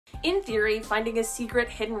In theory, finding a secret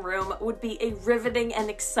hidden room would be a riveting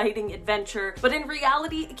and exciting adventure, but in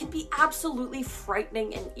reality, it can be absolutely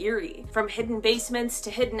frightening and eerie. From hidden basements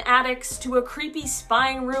to hidden attics to a creepy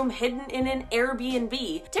spying room hidden in an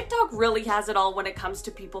Airbnb, TikTok really has it all when it comes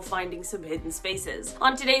to people finding some hidden spaces.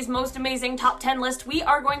 On today's most amazing top 10 list, we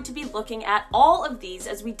are going to be looking at all of these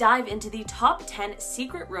as we dive into the top 10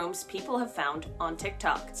 secret rooms people have found on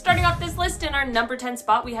TikTok. Starting off this list, in our number 10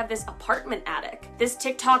 spot, we have this apartment attic. This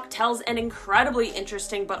TikTok tells an incredibly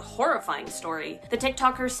interesting but horrifying story. The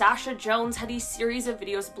TikToker Sasha Jones had a series of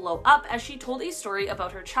videos blow up as she told a story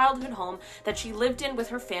about her childhood home that she lived in with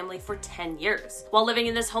her family for 10 years. While living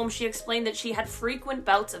in this home, she explained that she had frequent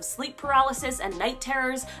bouts of sleep paralysis and night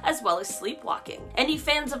terrors, as well as sleepwalking. Any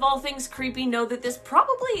fans of all things creepy know that this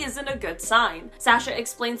probably isn't a good sign. Sasha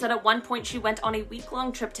explains that at one point she went on a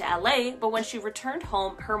week-long trip to LA, but when she returned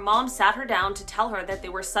home, her mom sat her down to tell her that they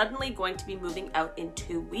were suddenly going to be moving out in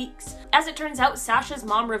 2 weeks. As it turns out, Sasha's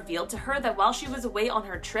mom revealed to her that while she was away on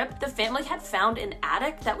her trip, the family had found an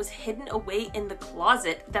attic that was hidden away in the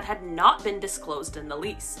closet that had not been disclosed in the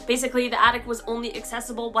lease. Basically, the attic was only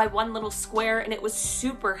accessible by one little square and it was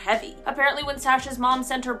super heavy. Apparently, when Sasha's mom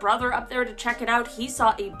sent her brother up there to check it out, he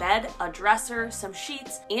saw a bed, a dresser, some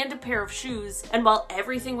sheets, and a pair of shoes, and while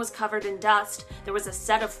everything was covered in dust, there was a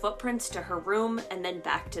set of footprints to her room and then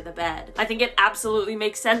back to the bed. I think it absolutely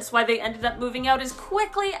makes sense why they ended up moving out as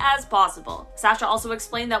quickly as possible. Sasha also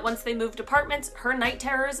explained that once they moved apartments, her night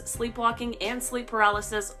terrors, sleepwalking, and sleep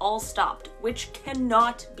paralysis all stopped, which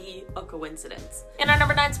cannot be a coincidence. In our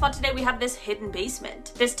number 9 spot today, we have this hidden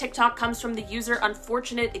basement. This TikTok comes from the user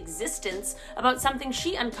Unfortunate Existence about something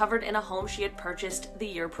she uncovered in a home she had purchased the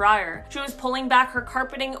year prior. She was pulling back her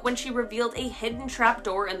carpeting when she revealed a hidden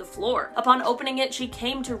trapdoor in the floor. Upon opening it, she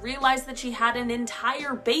came to realize that she had an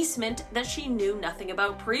entire basement that she knew nothing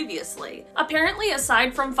about previously. Apparently,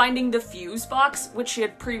 aside from finding the fuse box, which she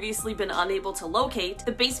had previously been unable to locate,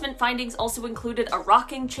 the basement findings also included a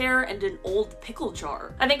rocking chair and an old pickle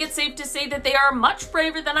jar. I think it's safe to say that they are much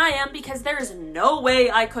braver than I am, because there is no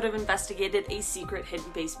way I could have investigated a secret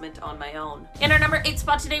hidden basement on my own. In our number 8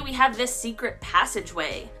 spot today, we have this secret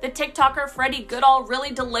passageway. The TikToker Freddie Goodall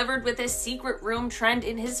really delivered with this secret room trend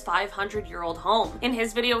in his 500-year-old home. In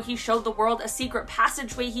his video, he showed the world a secret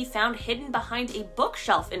passageway he found hidden behind a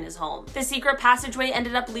bookshelf in his home. The secret passageway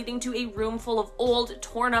ended up leading to a room full of old,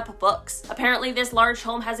 torn-up books. Apparently, this large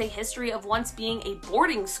home has a history of once being a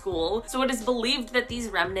boarding school, so it is believed that these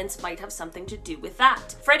remnants might have something to do with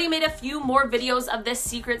that. Freddie made a few more videos of this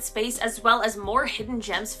secret space, as well as more hidden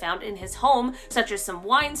gems found in his home, such as some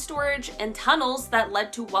wine storage and tunnels that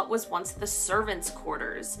led to what was once the servants'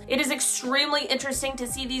 quarters. It is extremely interesting to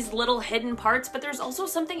see these little hidden parts, but there's also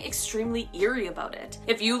something extremely eerie about it.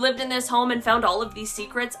 If you lived in this home and found all of these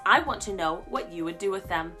secrets, I want to know what you would do with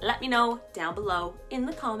them. Let me know down below in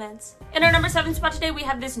the comments. In our number 7 spot today, we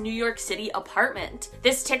have this New York City apartment.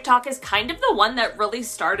 This TikTok is kind of the one that really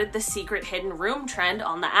started the secret hidden room trend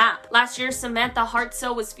on the app. Last year, Samantha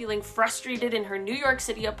Hartzell was feeling frustrated in her New York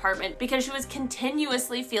City apartment because she was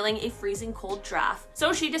continuously feeling a freezing cold draft,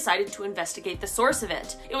 so she decided to investigate the source of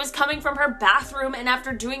it. It was coming from her bathroom, and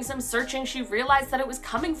after doing some searching, she realized that it was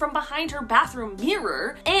coming from behind her bathroom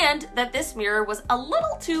mirror, and that this mirror was a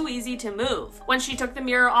little too easy to move. When she took the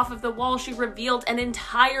mirror off of the wall, she revealed an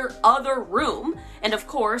entire other room, and of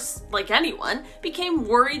course, like anyone, became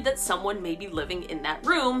worried that someone may be living in that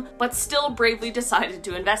room, but still bravely decided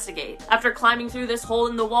to investigate. After climbing through this hole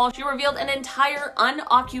in the wall, she revealed an entire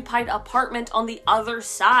unoccupied apartment on the other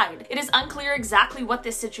side. It is unclear exactly what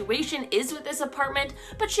this situation is with this apartment,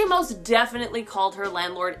 but she most definitely called her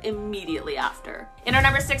landlord immediately after. In our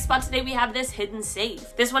number 6 spot today, we have this hidden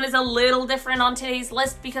safe. This one is a little different on today's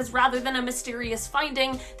list because rather than a mysterious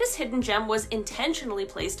finding, this hidden gem was intentionally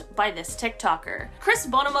placed by this TikToker. Chris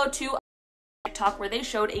Bonomo 2 TikTok where they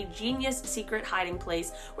showed a genius secret hiding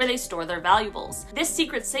place where they store their valuables. This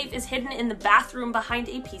secret safe is hidden in the bathroom behind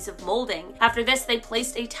a piece of molding. After this, they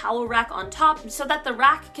placed a towel rack on top so that the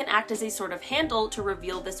rack can act as a sort of handle to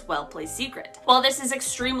reveal this well-placed secret. While this is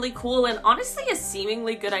extremely cool and honestly a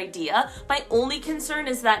seemingly good idea, my only concern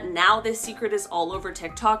is that now this secret is all over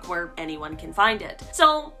TikTok where anyone can find it.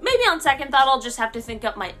 So maybe on second thought, I'll just have to think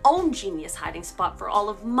up my own genius hiding spot for all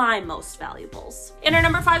of my most valuables. In our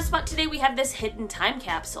number 5 spot today, we have this hidden hidden time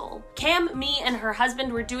capsule. Cam, Me, and her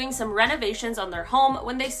husband were doing some renovations on their home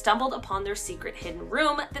when they stumbled upon their secret hidden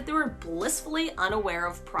room that they were blissfully unaware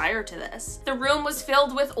of prior to this. The room was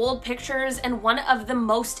filled with old pictures, and one of the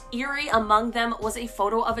most eerie among them was a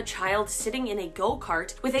photo of a child sitting in a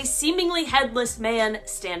go-kart with a seemingly headless man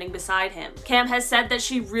standing beside him. Cam has said that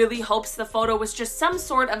she really hopes the photo was just some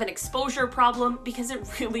sort of an exposure problem because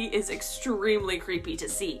it really is extremely creepy to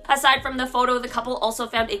see. Aside from the photo, the couple also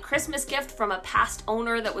found a Christmas gift from a past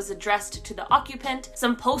owner that was addressed to the occupant,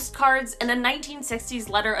 some postcards, and a 1960s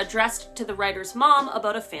letter addressed to the writer's mom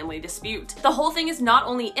about a family dispute. The whole thing is not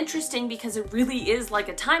only interesting because it really is like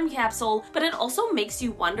a time capsule, but it also makes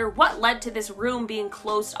you wonder what led to this room being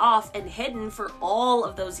closed off and hidden for all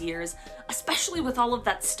of those years, especially with all of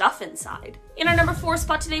that stuff inside. In our number 4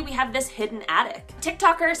 spot today, we have this hidden attic.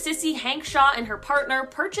 TikToker Sissy Hankshaw and her partner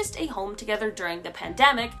purchased a home together during the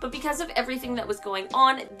pandemic, but because of everything that was going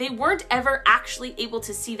on, they weren't ever actually able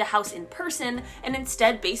to see the house in person and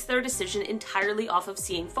instead based their decision entirely off of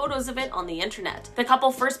seeing photos of it on the internet. The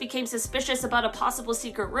couple first became suspicious about a possible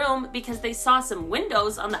secret room because they saw some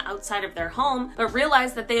windows on the outside of their home, but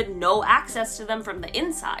realized that they had no access to them from the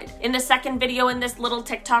inside. In the second video in this little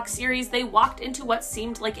TikTok series, they walked into what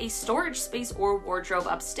seemed like a storage space or wardrobe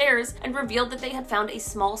upstairs and revealed that they had found a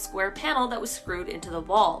small square panel that was screwed into the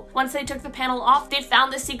wall. Once they took the panel off, they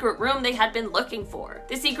found the secret room they had been looking for.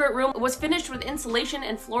 The secret room was finished with insulation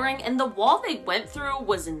and flooring, and the wall they went through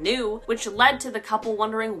was new, which led to the couple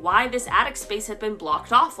wondering why this attic space had been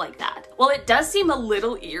blocked off like that. While it does seem a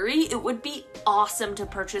little eerie, it would be awesome to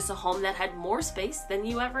purchase a home that had more space than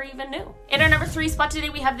you ever even knew. In our number 3 spot today,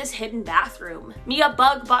 we have this hidden bathroom. Mia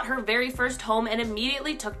Bug bought her very first home and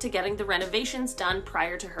immediately took to getting the renovations done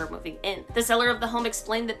prior to her moving in. The seller of the home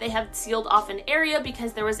explained that they had sealed off an area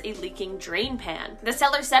because there was a leaking drain pan. The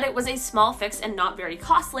seller said it was a small fix and not very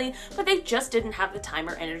costly, but they just didn't have the time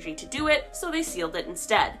or energy to do it, so they sealed it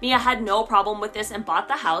instead. Mia had no problem with this and bought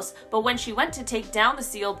the house, but when she went to take down the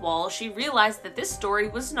sealed wall, she realized that this story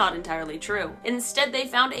was not entirely true. Instead, they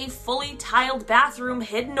found a fully tiled bathroom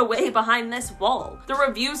hidden away behind this wall. The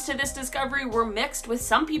reviews to this discovery were mixed, with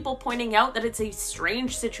some people pointing out that it's a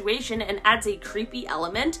strange situation and adds a creepy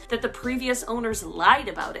element that the previous owners lied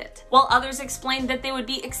about it, while others explained that they would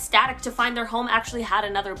be ecstatic to find their home actually had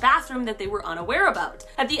another bathroom that they were unaware about.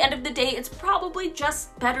 At the end of the day, it's probably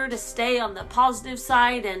just better to stay on the positive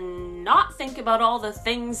side and not think about all the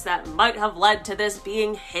things that might have led to this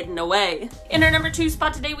being hidden away. In our number 2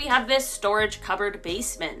 spot today, we have this storage cupboard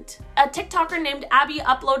basement. A TikToker named Abby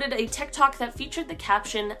uploaded a TikTok that featured the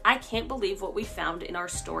caption, "I can't believe what we found in our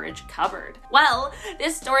storage cupboard." Well,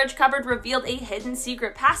 this storage cupboard revealed a hidden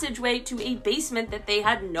secret passageway to a basement that they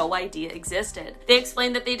had no idea existed. They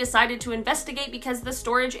explained that they decided to investigate because the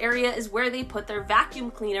storage area is where they put their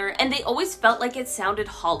vacuum cleaner, and they always felt like it sounded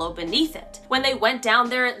hollow beneath it. When they went down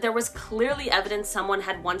there, there was clearly evidence someone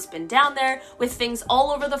had once been down there, with things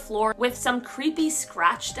all over the floor, with some creepy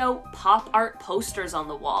scratched out pop art posters on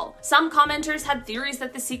the wall. Some commenters had theories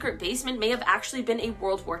that the secret basement may have actually been a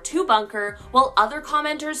World War II bunker, while other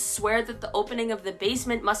commenters swear that the opening of the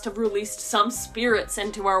basement must have released some spirits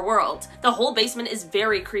into our world. The whole basement is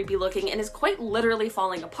very creepy looking and is quite literally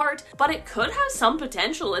falling apart, but it could have some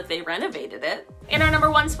potential if they renovated it. In our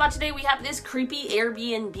number 1 spot today, we have this creepy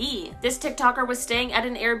Airbnb. This TikToker was staying at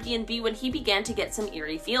an Airbnb when he began to get some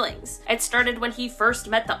eerie feelings. It started when he first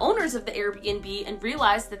met the owners of the Airbnb and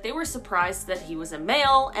realized that they were surprised that he was a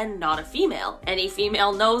male and not a female. Any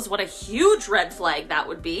female knows what a huge red flag that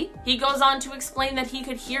would be. He goes on to explain that he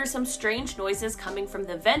could hear some strange noises coming from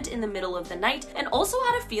the vent in the middle of the night and also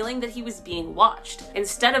had a feeling that he was being watched.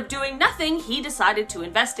 Instead of doing nothing, he decided to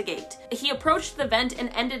investigate. He approached the vent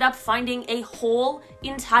and ended up finding a whole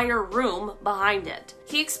entire room behind it.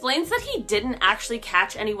 He explains that he didn't actually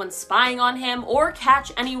catch anyone spying on him or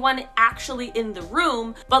catch anyone actually in the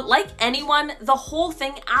room, but like anyone, the whole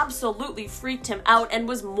thing absolutely freaked him out and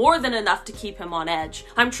was more than enough to keep him on edge.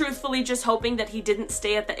 I'm truthfully just hoping that he didn't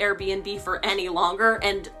stay at the Airbnb for any longer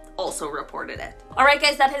and also reported it. Alright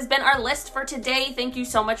guys, that has been our list for today. Thank you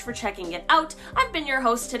so much for checking it out. I've been your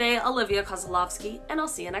host today, Olivia Kozlovsky, and I'll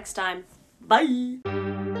see you next time. Bye!